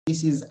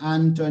This is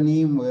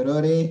Anthony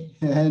Mwerore,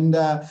 and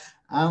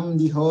I'm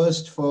the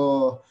host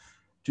for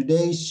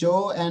today's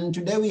show. And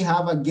today we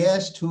have a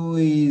guest who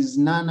is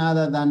none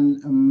other than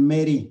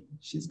Mary.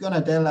 She's going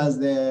to tell us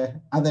the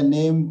other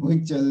name,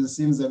 which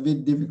seems a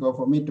bit difficult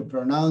for me to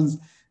pronounce,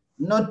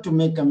 not to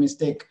make a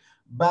mistake.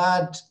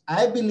 But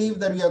I believe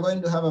that we are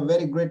going to have a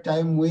very great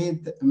time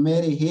with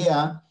Mary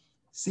here,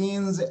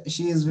 since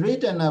she's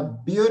written a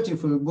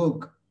beautiful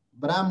book.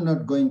 But I'm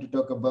not going to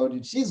talk about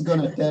it. She's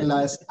going to tell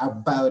us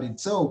about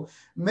it. So,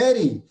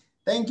 Mary,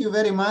 thank you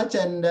very much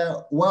and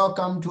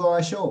welcome to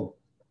our show.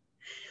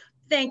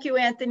 Thank you,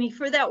 Anthony,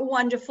 for that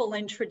wonderful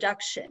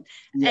introduction.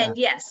 Yeah. And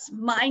yes,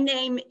 my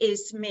name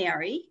is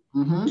Mary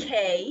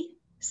K.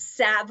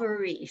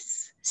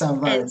 Savarese.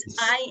 And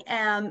I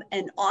am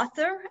an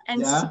author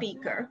and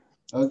speaker.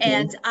 Okay.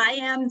 And I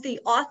am the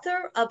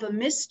author of a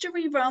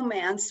mystery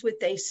romance with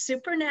a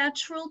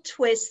supernatural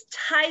twist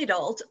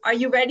titled, are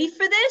you ready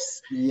for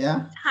this?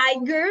 Yeah.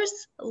 Tigers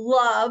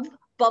Love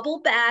Bubble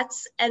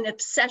Baths and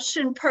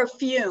Obsession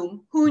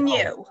Perfume. Who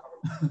knew?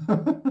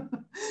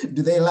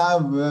 Do they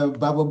love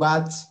bubble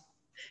baths?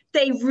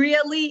 They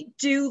really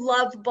do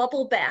love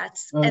bubble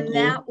baths. Okay. And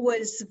that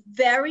was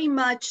very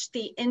much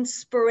the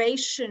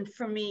inspiration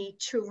for me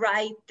to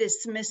write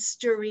this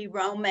mystery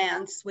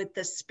romance with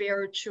the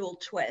spiritual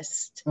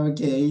twist.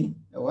 Okay,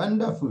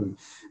 wonderful.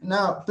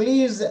 Now,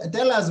 please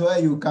tell us where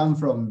you come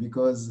from,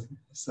 because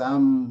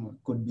some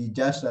could be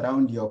just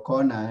around your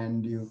corner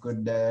and you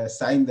could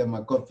sign them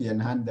a copy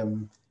and hand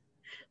them.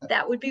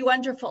 That would be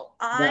wonderful.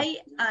 I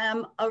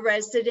am a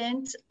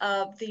resident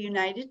of the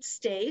United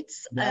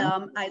States.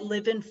 Yeah. I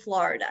live in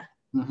Florida.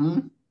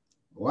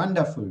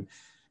 Wonderful.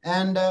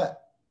 And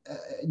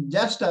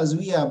just as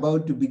we are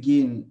about to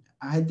begin,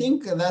 I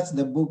think that's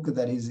the book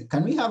that is,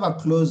 can we have a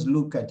close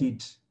look at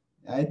it?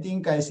 I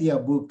think I see a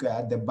book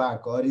at the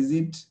back, or is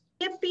it?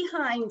 Get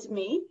behind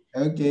me.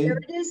 Okay. Here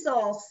it is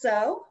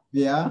also.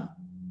 Yeah.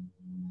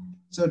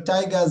 So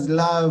tigers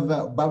love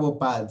bubble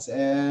pads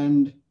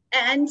and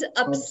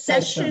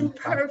Obsession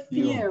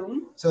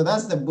Perfume. So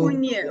that's the book. Who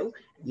knew?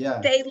 Yeah.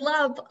 They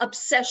love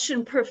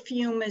Obsession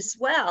Perfume as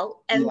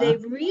well. And the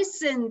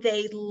reason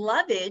they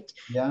love it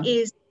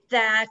is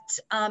that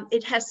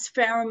it has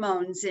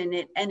pheromones in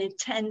it and it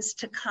tends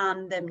to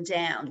calm them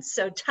down.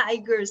 So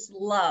tigers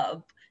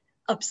love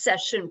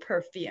Obsession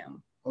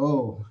Perfume.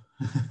 Oh,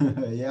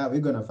 yeah, we're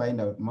going to find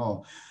out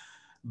more.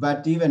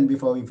 But even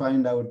before we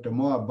find out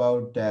more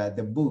about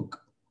the book,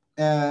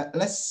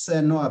 let's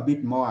know a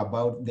bit more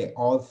about the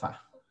author.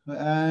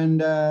 And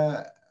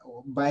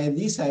by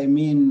this, I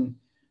mean,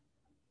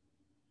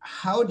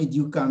 how did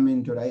you come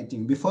into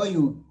writing? Before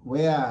you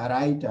were a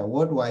writer,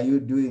 what were you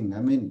doing?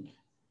 I mean,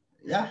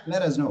 yeah,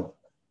 let us know.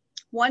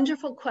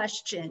 Wonderful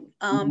question.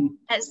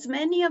 As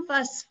many of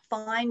us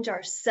find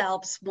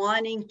ourselves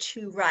wanting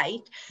to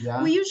write,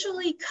 we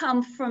usually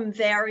come from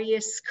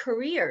various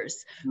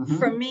careers.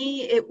 For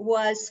me, it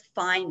was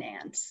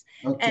finance.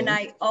 Okay. And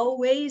I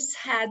always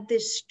had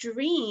this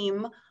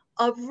dream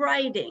of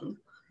writing.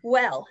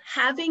 Well,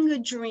 having a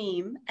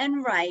dream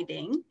and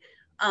writing,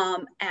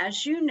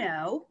 as you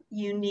know,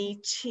 you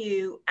need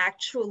to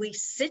actually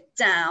sit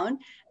down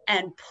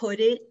and put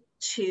it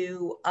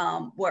to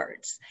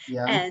words.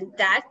 And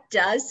that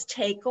does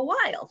take a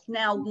while.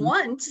 Now,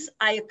 once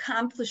I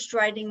accomplished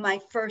writing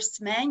my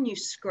first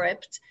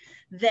manuscript,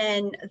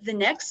 then the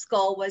next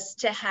goal was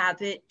to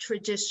have it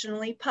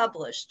traditionally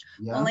published.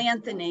 Well,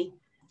 Anthony,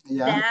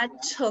 that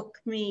took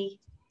me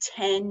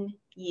 10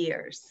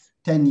 years.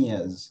 10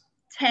 years.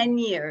 10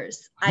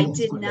 years. I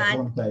did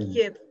not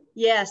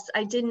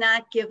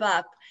give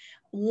up.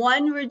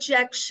 One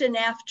rejection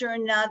after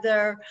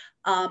another.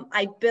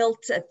 I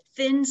built a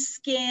thin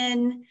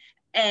skin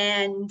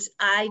and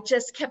I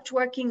just kept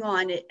working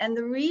on it. And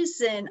the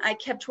reason I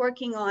kept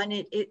working on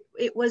it,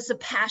 it was a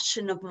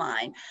passion of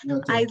mine.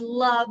 Okay. I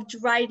loved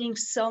writing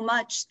so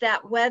much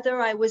that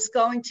whether I was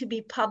going to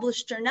be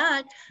published or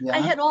not, I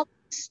had all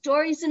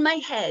stories in my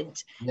head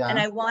and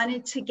I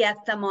wanted to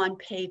get them on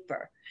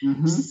paper.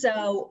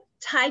 So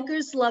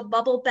Tigers Love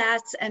Bubble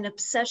Baths and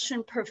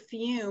Obsession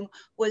Perfume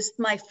was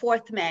my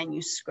fourth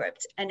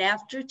manuscript. And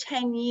after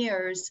 10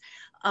 years,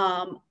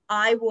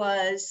 I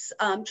was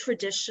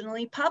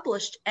traditionally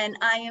published. And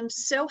I am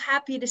so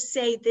happy to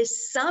say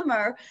this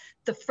summer,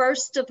 the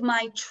first of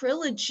my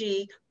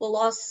trilogy will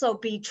also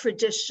be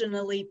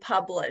traditionally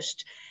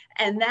published.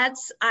 And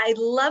that's, I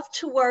love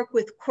to work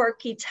with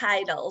quirky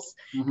titles.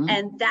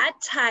 And that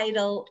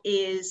title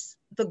is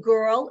The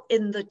Girl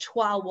in the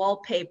Toile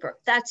Wallpaper.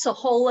 That's a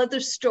whole other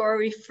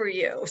story for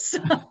you. So.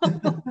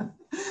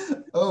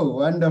 Oh,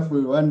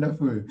 wonderful,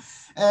 wonderful.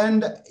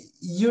 And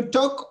you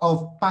talk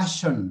of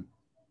passion.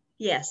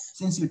 Yes.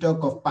 Since you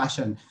talk of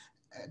passion,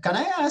 can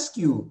I ask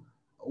you,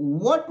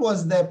 what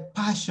was the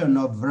passion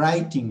of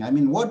writing? I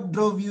mean, what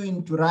drove you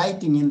into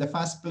writing in the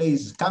first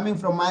place? Coming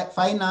from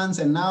finance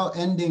and now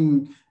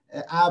ending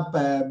up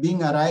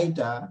being a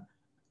writer,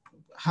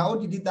 how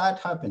did that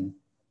happen?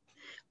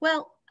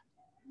 Well,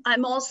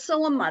 I'm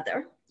also a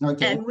mother.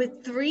 Okay. And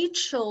with 3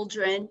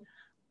 children,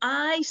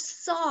 I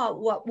saw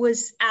what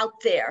was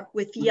out there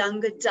with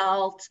young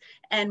adult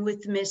and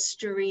with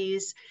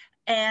mysteries.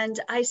 And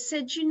I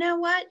said, you know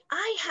what?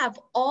 I have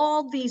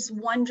all these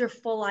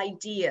wonderful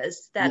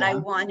ideas that I Yeah.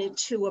 wanted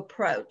to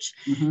approach.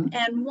 Mm-hmm.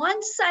 And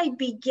once I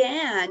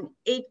began,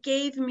 it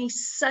gave me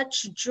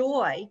such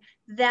joy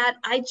that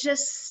I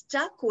just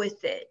stuck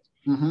with it.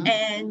 Mm-hmm.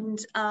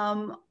 And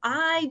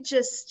I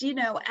just,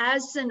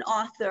 as an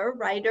author,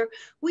 writer,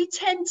 we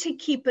tend to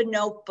keep a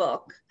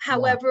notebook, Yeah.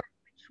 however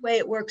which way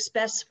it works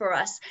best for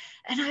us.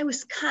 And I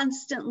was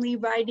constantly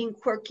writing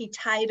quirky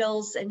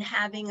titles and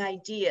having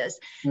ideas.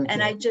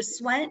 And I Okay.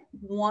 just went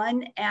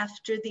one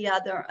after the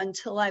other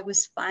until I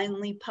was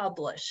finally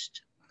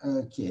published.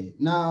 Okay.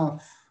 Now,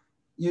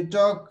 you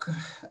talk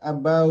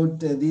about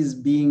this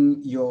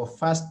being your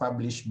first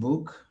published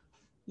book,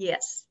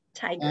 Yes,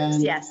 tigers.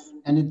 and Yes,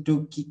 and it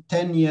took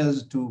 10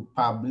 years to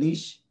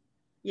publish.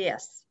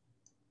 yes.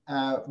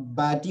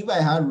 But if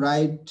I heard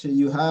right,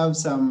 you have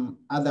some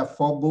other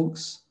four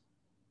books.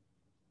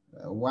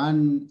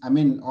 One, I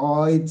mean,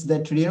 or it's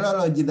the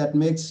trilogy that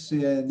makes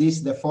this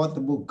the fourth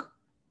book.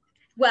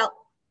 Well,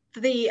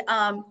 the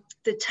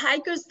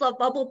Tigers Love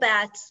Bubble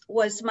Bats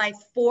was my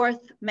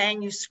fourth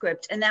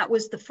manuscript, and that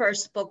was the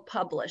first book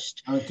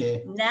published.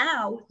 Okay.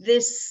 Now,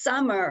 this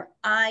summer,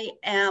 I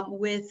am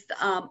with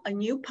a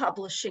new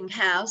publishing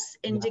house,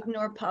 Yeah.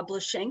 Indignor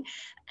Publishing,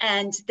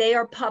 and they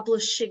are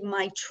publishing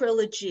my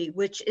trilogy,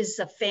 which is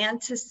a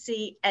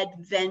fantasy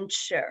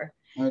adventure.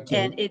 Okay.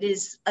 And it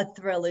is a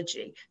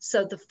trilogy.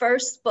 So the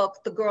first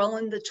book, The Girl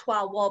in the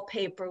Twa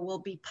Wallpaper, will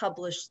be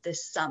published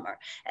this summer.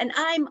 And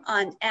I'm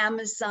on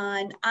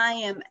Amazon. I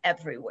am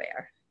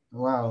everywhere.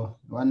 Wow,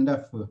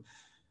 wonderful.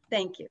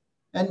 Thank you.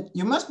 And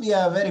you must be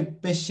a very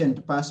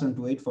patient person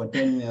to wait for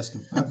 10 years to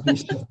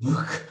publish a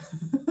book.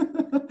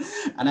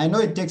 And I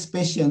know it takes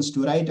patience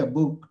to write a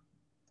book,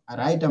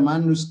 write a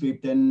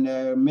manuscript and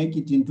make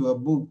it into a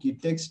book.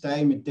 It takes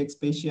time, it takes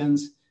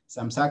patience,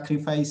 some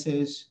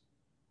sacrifices.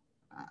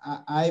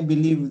 I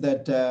believe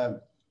that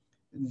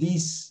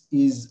this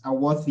is a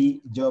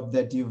worthy job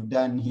that you've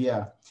done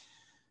here.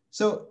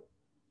 So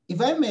if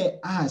I may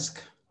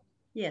ask,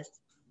 Yes.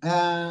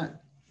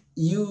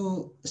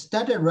 You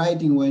started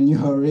writing when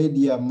you're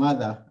already a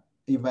mother,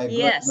 if I got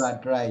Yes.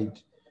 that right.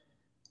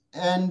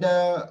 And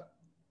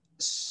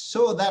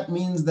so that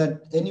means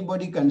that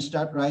anybody can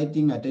start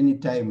writing at any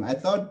time. I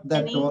thought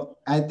that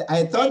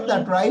I thought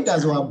that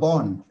writers were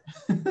born.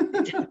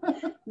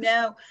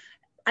 No,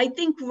 I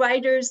think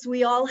writers,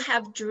 we all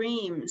have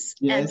dreams.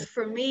 Yes. And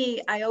for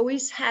me, I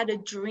always had a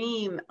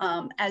dream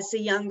as a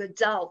young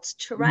adult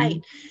to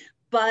write,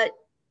 but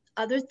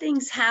other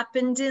things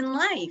happened in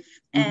life.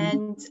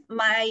 And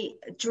my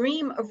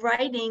dream of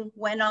writing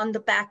went on the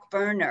back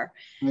burner.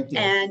 Okay.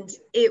 And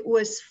it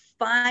was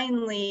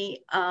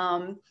finally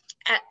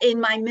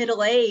in my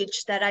middle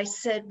age that I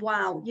said,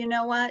 wow, you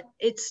know what?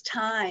 It's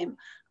time.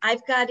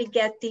 I've got to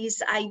get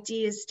these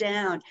ideas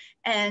down.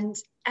 And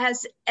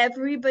as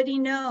everybody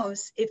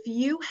knows, if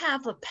you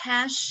have a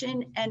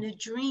passion and a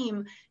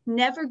dream,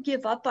 never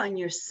give up on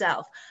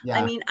yourself. Yeah.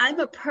 I mean, I'm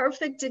a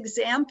perfect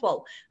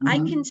example. I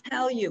can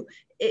tell you,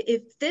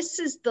 if this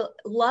is the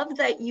love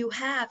that you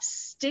have,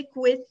 stick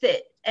with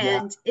it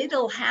and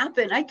it'll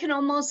happen. I can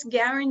almost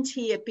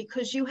guarantee it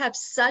because you have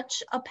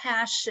such a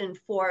passion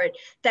for it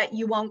that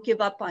you won't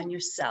give up on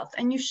yourself,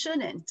 and you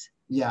shouldn't.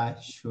 Yeah,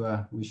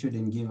 sure. We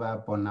shouldn't give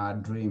up on our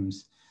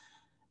dreams.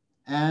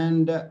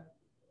 And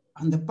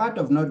on the part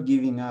of not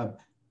giving up,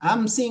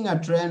 I'm seeing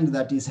a trend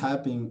that is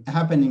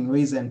happening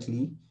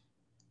recently.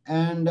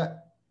 And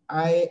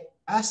I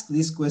asked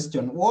this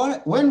question,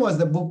 when was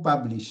the book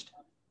published?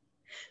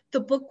 The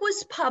book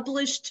was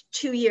published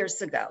 2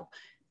 years ago.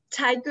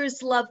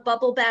 Tigers Love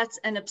Bubble Bats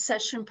and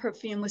Obsession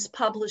Perfume was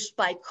published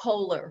by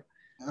Kohler,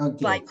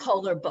 by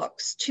Kohler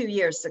Books 2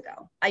 years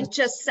ago. I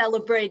just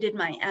celebrated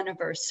my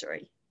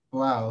anniversary.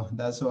 Wow,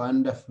 that's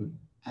wonderful.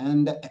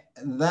 And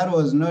that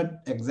was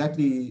not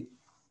exactly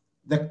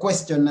the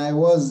question I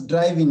was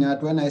driving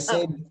at when I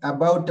said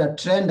about a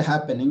trend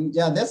happening.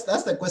 Yeah,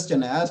 that's the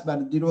question I asked,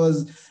 but it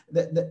was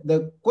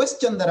the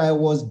question that I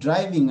was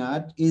driving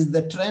at is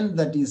the trend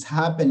that is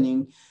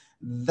happening,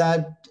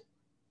 that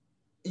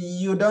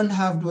you don't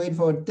have to wait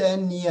for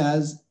 10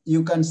 years,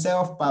 you can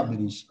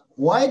self-publish.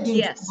 Why didn't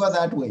you go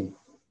that way?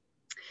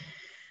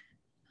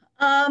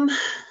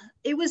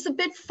 It was a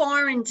bit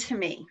foreign to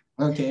me.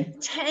 Okay.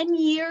 10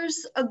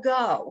 years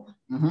ago,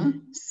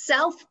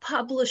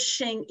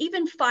 self-publishing,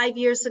 even 5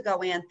 years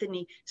ago,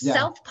 Anthony,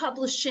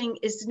 self-publishing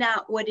is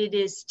not what it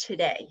is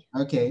today.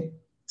 Okay.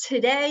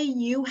 Today,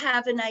 you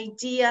have an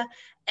idea,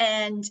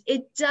 and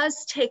it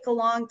does take a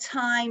long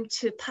time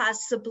to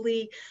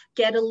possibly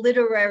get a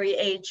literary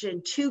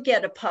agent, to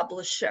get a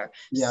publisher.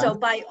 Yeah. So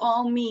by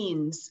all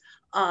means,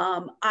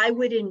 I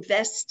would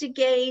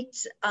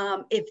investigate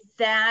if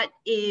that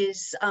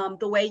is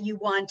the way you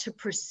want to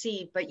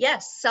proceed. But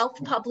yes,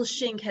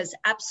 self-publishing has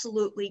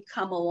absolutely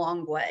come a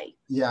long way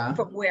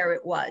from where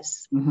it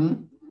was.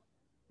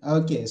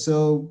 Okay,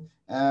 so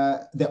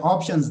the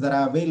options that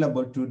are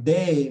available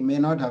today may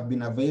not have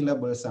been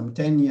available some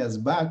 10 years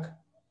back.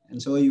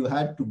 And so you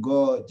had to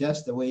go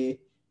just the way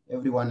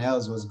everyone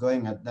else was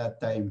going at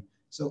that time.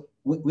 So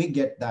we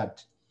get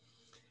that.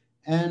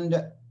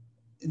 And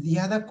the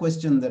other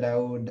question that I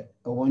would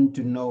want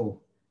to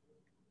know,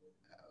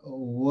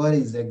 what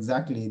is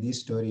exactly this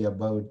story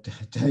about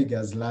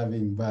tigers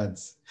loving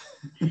birds?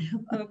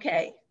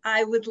 Okay,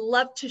 I would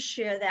love to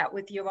share that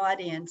with your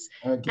audience.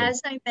 Okay.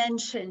 As I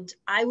mentioned,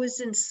 I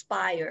was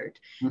inspired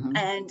Mm-hmm.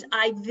 and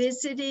I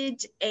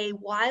visited a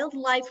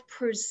wildlife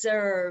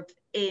preserve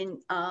in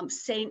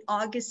St.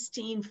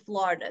 Augustine,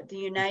 Florida, the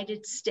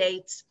United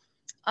States,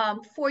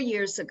 4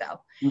 years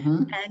ago.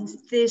 Mm-hmm. And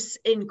this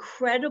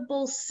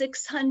incredible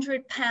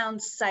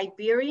 600-pound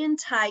Siberian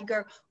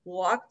tiger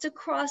walked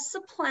across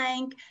the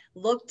plank,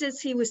 looked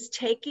as he was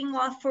taking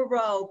off a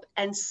robe,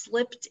 and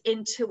slipped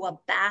into a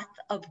bath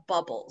of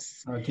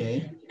bubbles.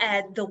 Okay.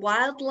 And the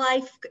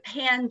wildlife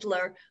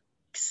handler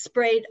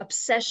sprayed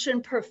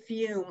obsession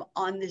perfume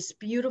on this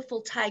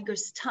beautiful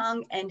tiger's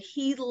tongue, and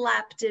he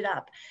lapped it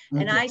up.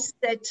 And Okay. I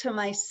said to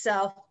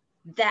myself,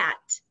 that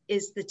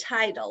is the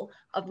title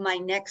of my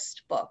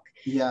next book.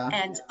 Yeah.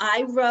 And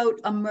I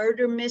wrote a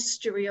murder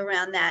mystery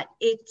around that.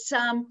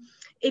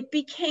 It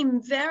became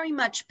very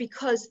much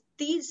because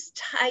these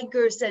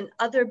tigers and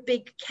other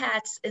big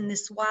cats in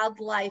this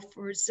wildlife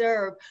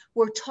reserve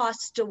were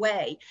tossed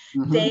away.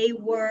 Mm-hmm. They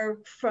were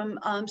from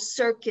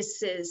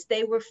circuses,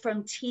 they were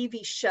from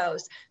TV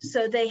shows.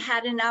 So they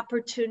had an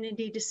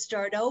opportunity to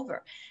start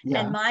over.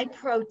 Yeah. And my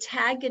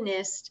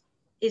protagonist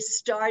is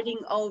starting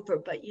over.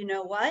 But you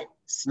know what?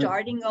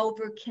 Starting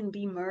over can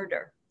be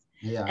murder.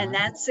 Yeah. And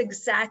that's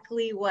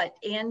exactly what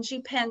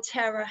Angie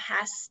Pantera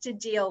has to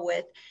deal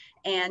with.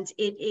 And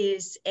it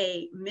is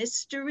a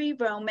mystery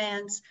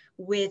romance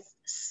with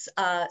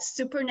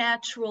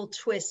supernatural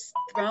twists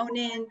thrown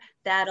in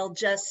that'll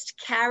just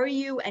carry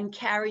you and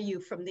carry you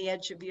from the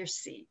edge of your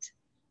seat.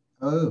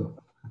 Oh,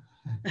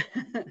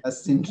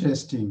 that's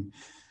interesting.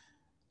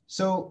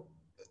 So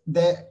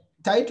the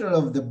title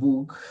of the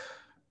book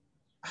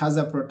has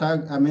a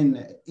protagonist. I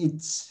mean,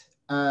 it's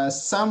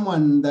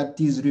someone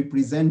that is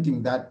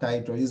representing that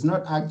title. It's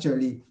not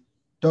actually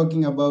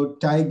talking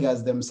about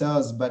tigers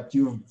themselves, but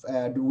you've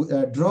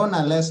drawn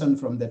a lesson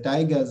from the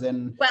tigers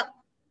and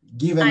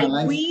given a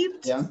life.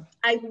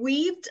 I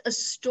weaved a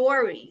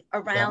story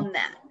around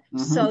that.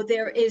 Mm-hmm. So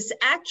there is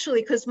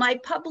actually, because my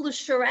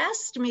publisher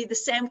asked me the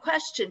same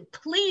question,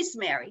 please,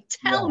 Mary,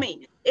 tell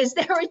me, is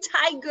there a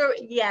tiger?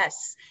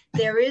 Yes,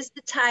 there is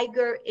the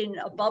tiger in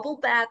a bubble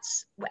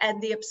baths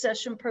and the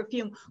obsession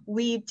perfume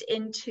weaved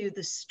into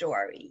the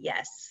story.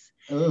 Yes.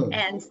 Oh.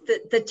 And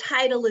the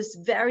title is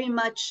very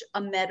much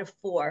a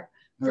metaphor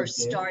for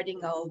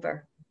starting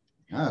over.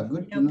 Ah,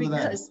 good to know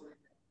that.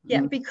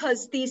 Yeah,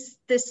 because this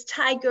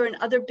tiger and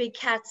other big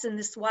cats in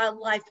this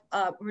wildlife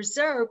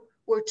reserve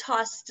were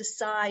tossed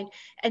aside,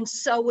 and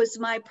so was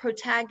my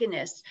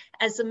protagonist.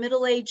 As a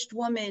middle-aged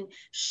woman,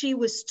 she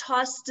was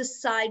tossed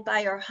aside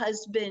by her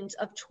husband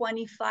of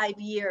 25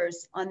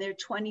 years on their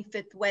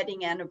 25th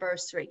wedding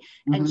anniversary,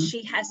 and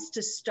she has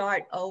to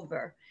start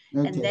over.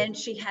 And then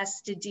she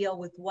has to deal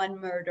with one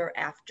murder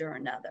after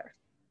another.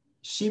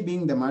 She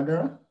being the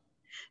murderer?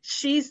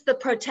 She's the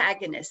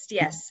protagonist,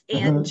 yes.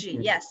 Angie,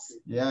 yes.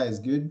 Yeah, it's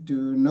good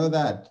to know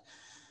that.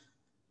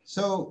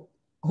 So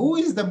who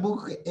is the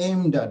book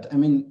aimed at? I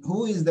mean,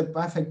 who is the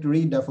perfect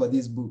reader for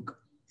this book?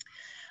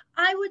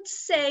 I would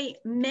say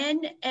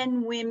men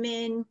and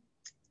women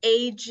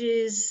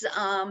ages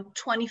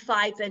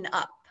 25 and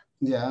up.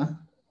 Yeah.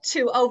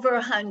 To over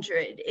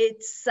 100.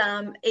 It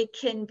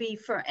can be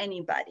for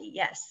anybody,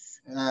 yes.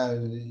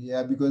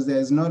 Yeah, because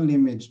there's no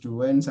limit to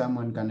when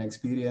someone can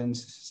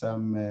experience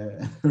some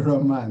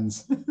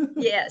romance.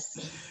 Yes.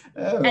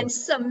 And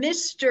some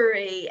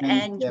mystery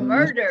and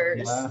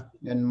murders. Yeah,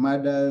 and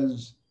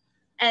murders.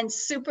 And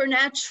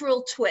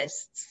supernatural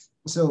twists.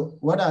 So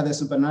what are the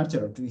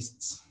supernatural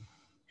twists?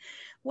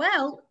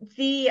 Well,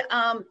 the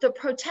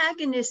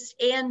protagonist,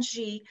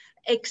 Angie,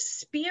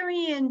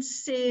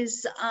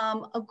 experiences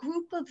a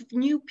group of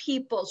new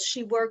people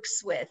she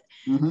works with.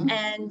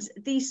 And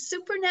these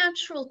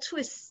supernatural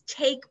twists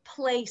take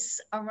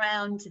place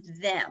around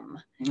them.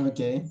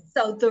 Okay.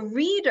 So the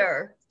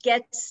reader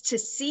gets to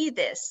see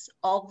this.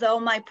 Although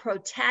my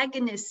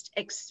protagonist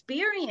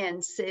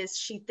experiences,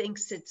 she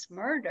thinks it's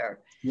murder.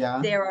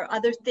 Yeah. There are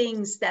other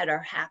things that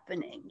are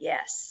happening,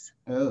 yes.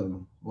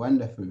 Oh,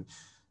 wonderful.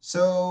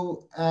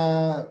 So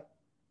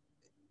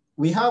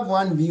we have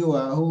one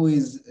viewer who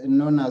is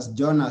known as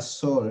Jonas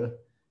Soul,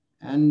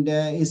 and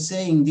is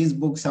saying this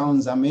book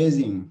sounds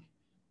amazing.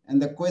 And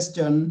the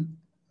question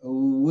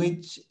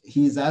which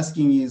he's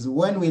asking is,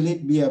 when will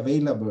it be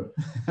available?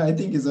 I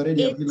think it's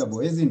already available,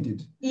 isn't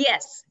it?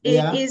 Yes,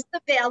 it is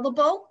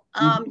available.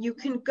 You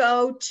can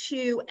go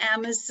to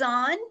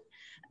Amazon,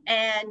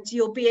 and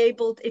you'll be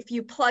able, if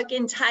you plug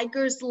in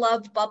Tigers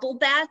Love Bubble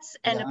Baths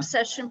and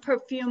Obsession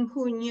Perfume,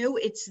 who knew,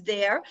 it's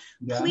there.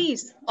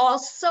 Please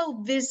also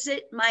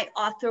visit my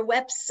author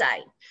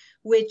website,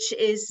 which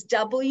is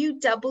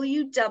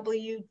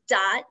www.mary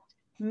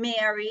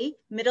Mary,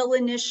 middle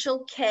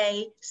initial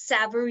K,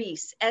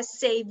 Savarese,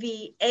 SAVARESE.com.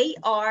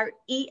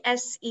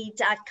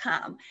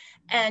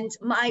 And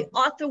my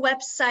author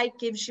website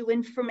gives you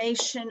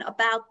information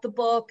about the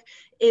book.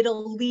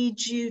 It'll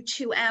lead you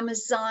to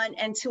Amazon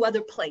and to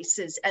other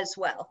places as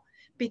well,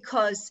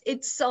 because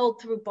it's sold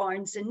through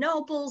Barnes and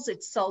Nobles,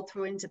 it's sold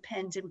through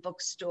independent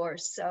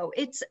bookstores. So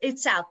it's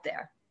out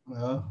there.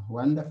 Oh,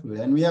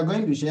 wonderful. And we are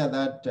going to share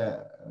that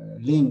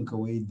link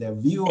with the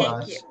viewers.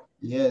 Thank you.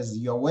 Yes,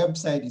 your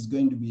website is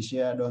going to be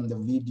shared on the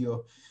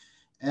video.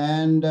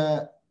 And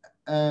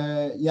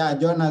yeah,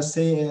 Jonas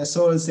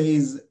Soul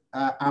says,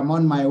 I'm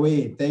on my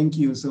way. Thank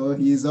you. So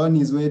he's on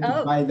his way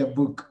to buy the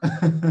book.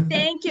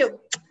 Thank you.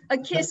 A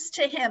kiss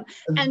to him.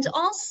 And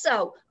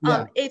also,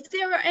 if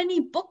there are any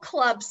book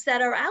clubs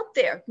that are out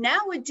there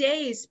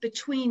nowadays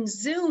between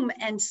Zoom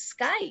and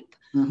Skype,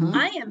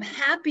 I am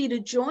happy to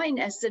join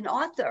as an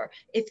author.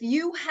 If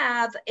you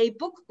have a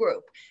book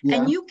group,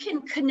 and you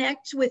can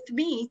connect with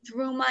me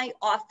through my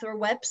author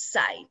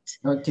website.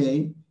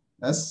 Okay,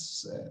 that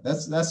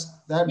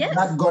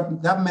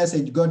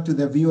message got to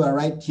the viewer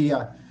right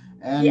here,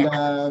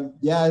 and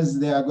yes,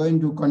 they are going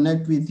to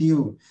connect with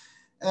you.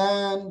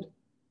 And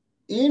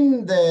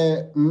in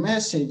the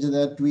message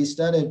that we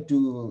started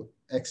to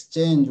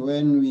exchange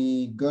when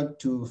we got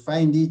to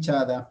find each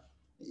other,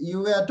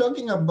 you were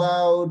talking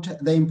about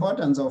the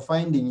importance of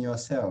finding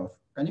yourself.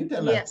 Can you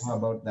tell us more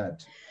about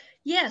that?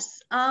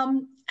 Yes.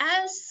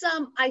 As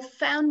I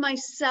found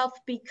myself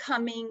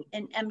becoming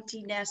an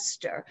empty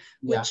nester,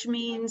 which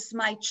means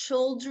my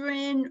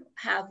children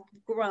have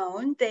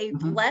grown,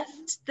 they've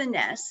left the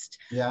nest.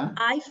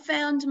 I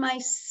found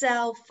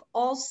myself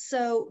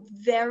also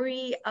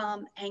very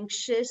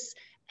anxious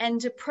and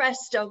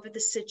depressed over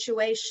the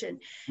situation.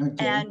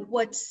 And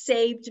what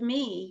saved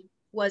me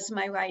was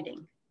my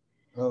writing.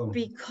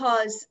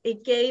 Because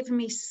it gave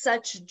me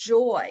such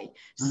joy.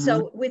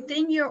 So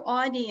within your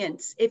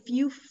audience, if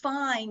you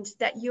find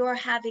that you're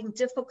having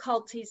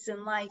difficulties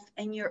in life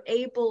and you're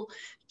able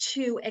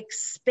to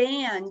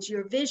expand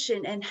your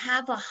vision and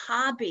have a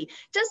hobby,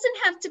 doesn't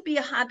have to be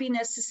a hobby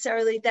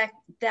necessarily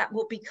that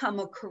will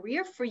become a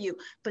career for you,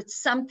 but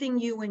something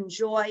you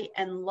enjoy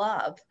and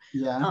love,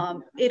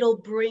 it'll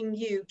bring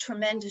you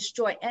tremendous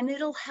joy, and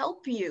it'll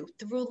help you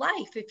through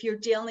life if you're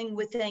dealing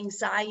with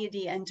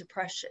anxiety and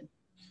depression.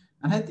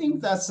 And I think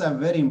that's a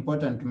very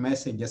important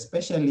message,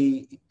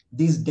 especially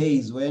these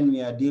days when we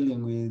are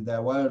dealing with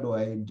a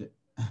worldwide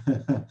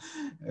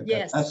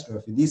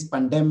catastrophe. This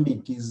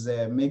pandemic is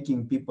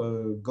making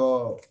people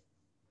go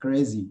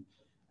crazy.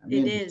 I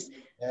mean, it is.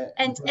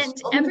 And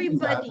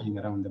everybody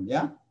around them,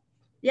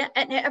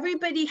 and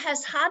everybody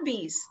has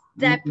hobbies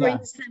that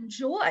brings them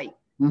joy.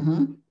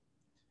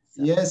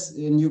 Yes,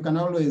 and you can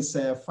always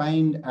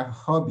find a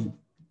hobby.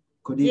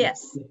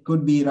 It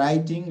could be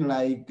writing,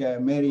 like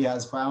Mary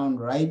has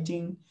found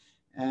writing,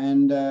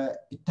 and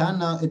it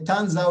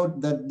turns out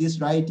that this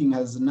writing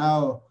has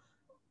now,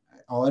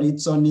 or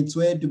it's on its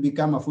way to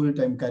become a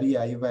full-time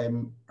career, if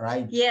I'm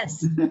right.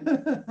 Yes.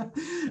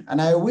 And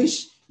I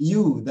wish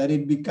you that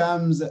it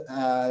becomes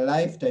a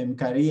lifetime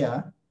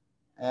career,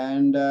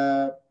 and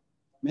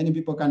many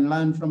people can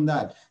learn from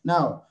that.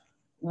 Now,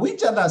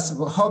 which other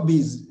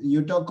hobbies,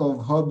 you talk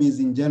of hobbies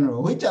in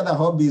general, which other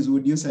hobbies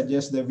would you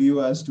suggest the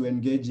viewers to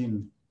engage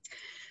in?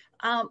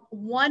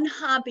 One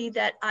hobby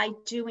that I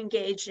do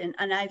engage in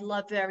and I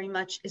love very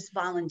much is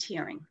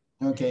volunteering.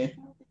 Okay.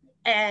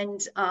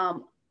 And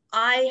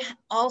I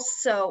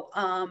also,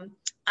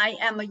 I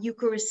am a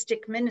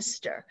Eucharistic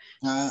minister.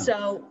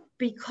 So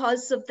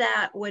because of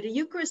that, what a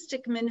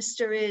Eucharistic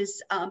minister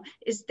is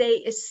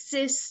they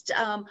assist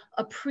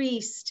a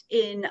priest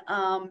in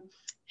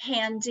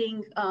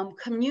handing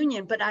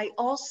communion, but I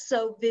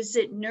also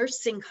visit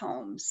nursing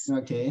homes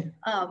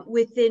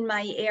within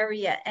my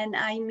area, and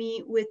I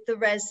meet with the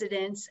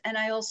residents, and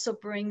I also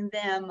bring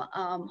them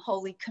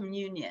Holy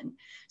Communion.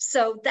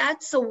 So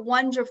that's a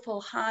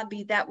wonderful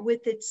hobby that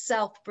with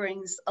itself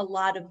brings a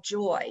lot of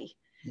joy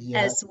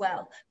as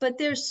well. But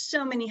there's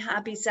so many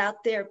hobbies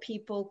out there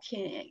people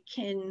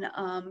can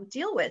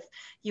deal with.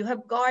 You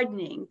have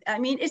gardening. I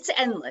mean, it's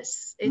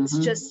endless. It's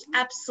just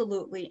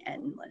absolutely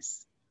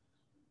endless.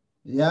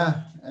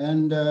 Yeah,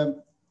 and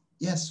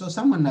yes, so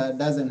someone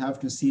doesn't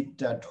have to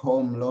sit at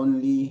home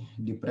lonely,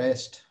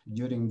 depressed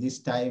during these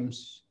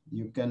times.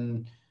 You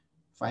can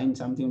find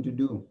something to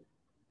do.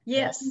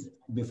 Yes. And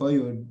before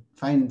you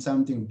find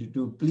something to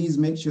do, please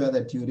make sure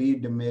that you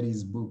read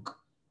Mary's book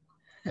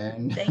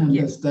and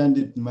understand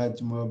it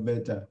much more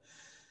better.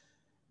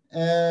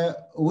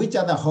 Which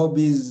other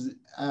hobbies,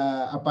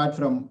 apart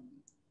from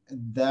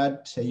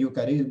that,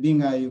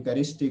 being a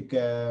Eucharistic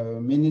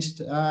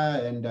minister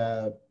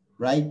and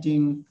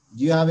writing,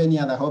 do you have any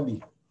other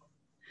hobby?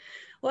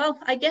 Well,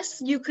 I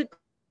guess you could.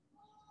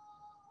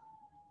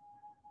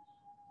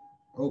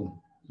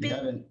 Oh, we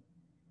haven't.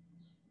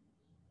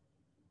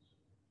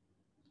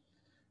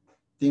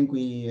 Think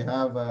we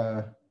have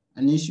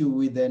an issue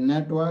with the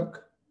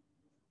network.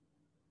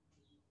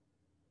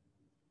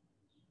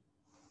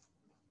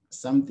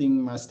 Something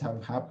must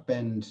have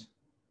happened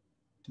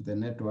to the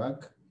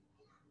network.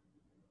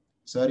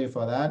 Sorry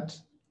for that.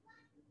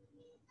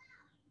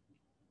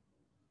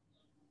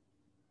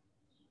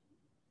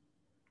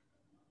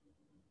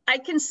 I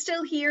can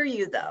still hear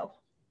you though.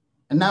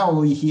 Now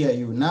we hear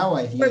you. Now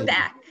I hear We're you.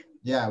 back.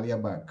 Yeah, we are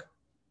back.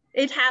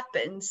 It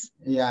happens.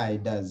 Yeah,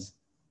 it does.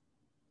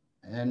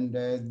 And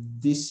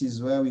this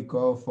is where we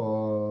call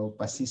for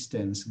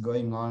persistence,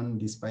 going on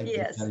despite the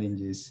Yes.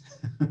 challenges.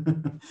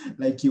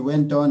 Like you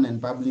went on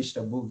and published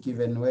a book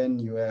even when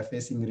you were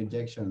facing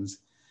rejections.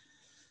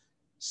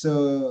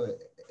 So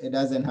it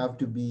doesn't have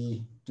to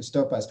be to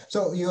stop us.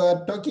 So you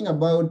are talking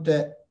about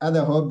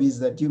other hobbies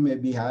that you may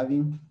be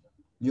having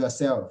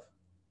yourself.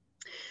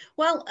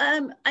 Well,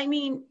 I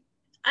mean,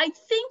 I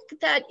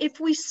think that if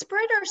we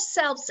spread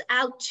ourselves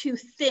out too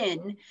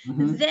thin,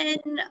 then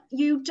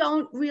you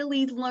don't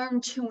really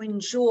learn to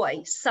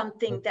enjoy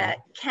something that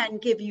can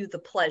give you the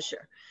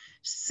pleasure.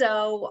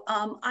 So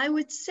I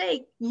would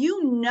say,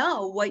 you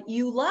know what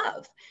you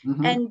love.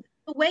 And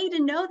the way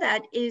to know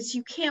that is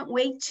you can't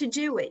wait to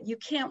do it. You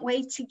can't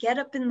wait to get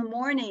up in the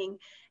morning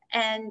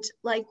and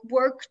like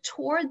work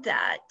toward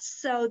that.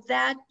 So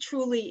that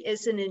truly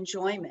is an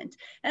enjoyment.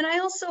 And I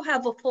also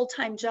have a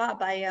full-time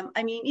job.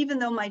 I mean, even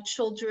though my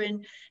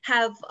children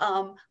have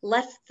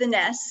left the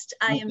nest,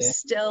 I am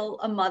still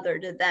a mother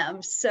to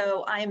them.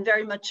 So I am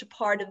very much a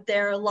part of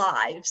their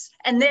lives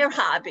and their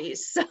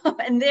hobbies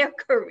and their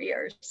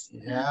careers.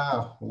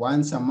 Yeah,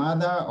 once a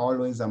mother,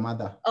 always a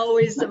mother.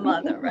 Always a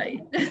mother,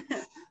 right?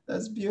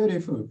 That's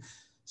beautiful.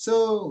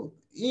 So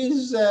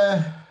it's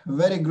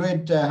very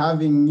great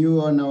having you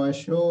on our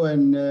show,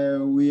 and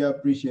we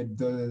appreciate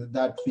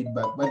that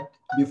feedback. But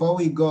before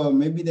we go,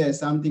 maybe there's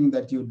something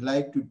that you'd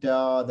like to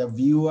tell the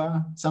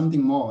viewer,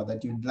 something more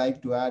that you'd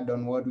like to add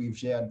on what we've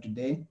shared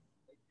today.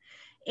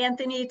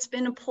 Anthony, it's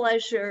been a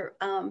pleasure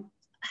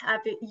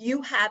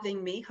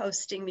having me,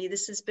 hosting me.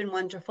 This has been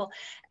wonderful.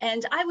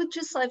 And I would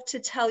just love to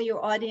tell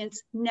your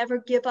audience, never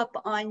give up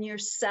on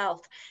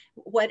yourself.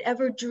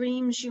 Whatever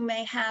dreams you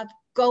may have,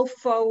 go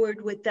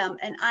forward with them.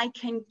 And I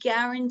can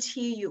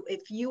guarantee you,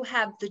 if you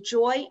have the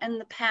joy and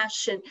the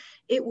passion,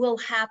 it will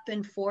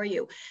happen for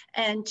you.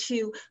 And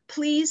to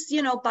please,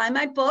 you know, buy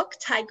my book,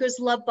 Tigers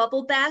Love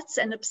Bubble Baths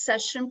and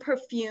Obsession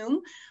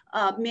Perfume,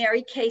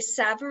 Mary Kay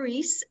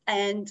Savarese,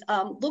 and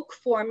look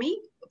for me.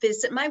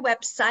 Visit my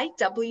website,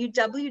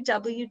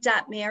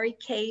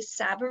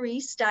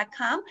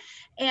 www.maryksavarese.com.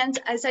 And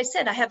as I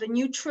said, I have a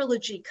new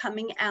trilogy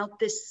coming out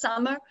this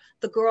summer,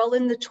 The Girl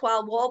in the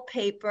Toile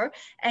Wallpaper.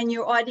 And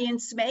your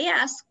audience may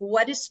ask,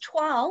 what is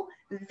toile?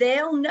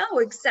 They'll know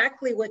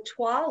exactly what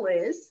toile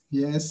is.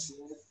 Yes.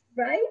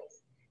 Right?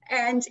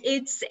 And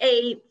it's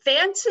a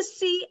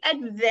fantasy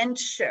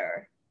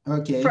adventure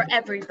for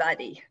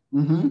everybody.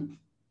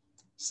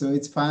 So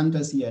it's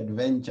fantasy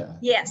adventure.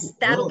 Yes,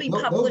 that'll be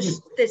published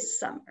this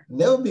summer.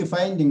 They'll be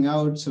finding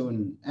out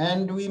soon.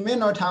 And we may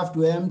not have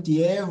to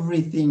empty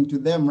everything to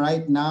them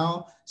right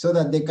now so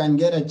that they can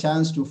get a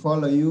chance to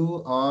follow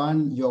you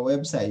on your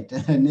website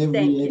and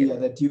every area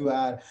that you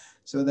are,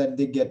 so that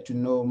they get to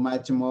know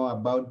much more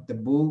about the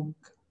book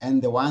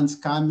and the ones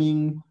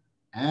coming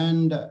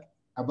and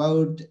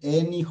about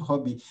any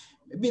hobby.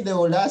 Maybe they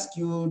will ask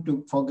you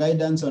for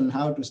guidance on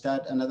how to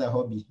start another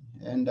hobby.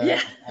 And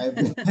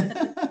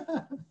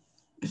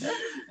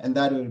and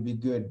that will be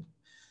good.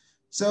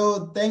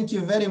 So thank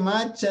you very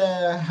much.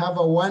 Have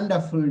a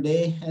wonderful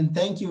day. And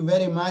thank you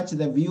very much,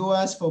 the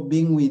viewers, for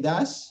being with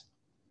us.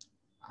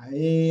 I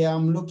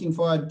am looking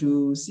forward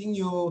to seeing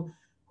you.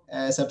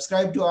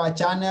 Subscribe to our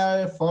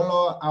channel,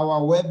 follow our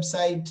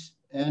website,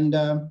 and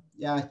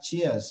yeah,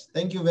 cheers.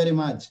 Thank you very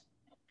much.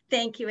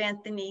 Thank you,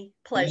 Anthony.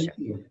 Pleasure. Thank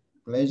you.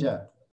 Pleasure.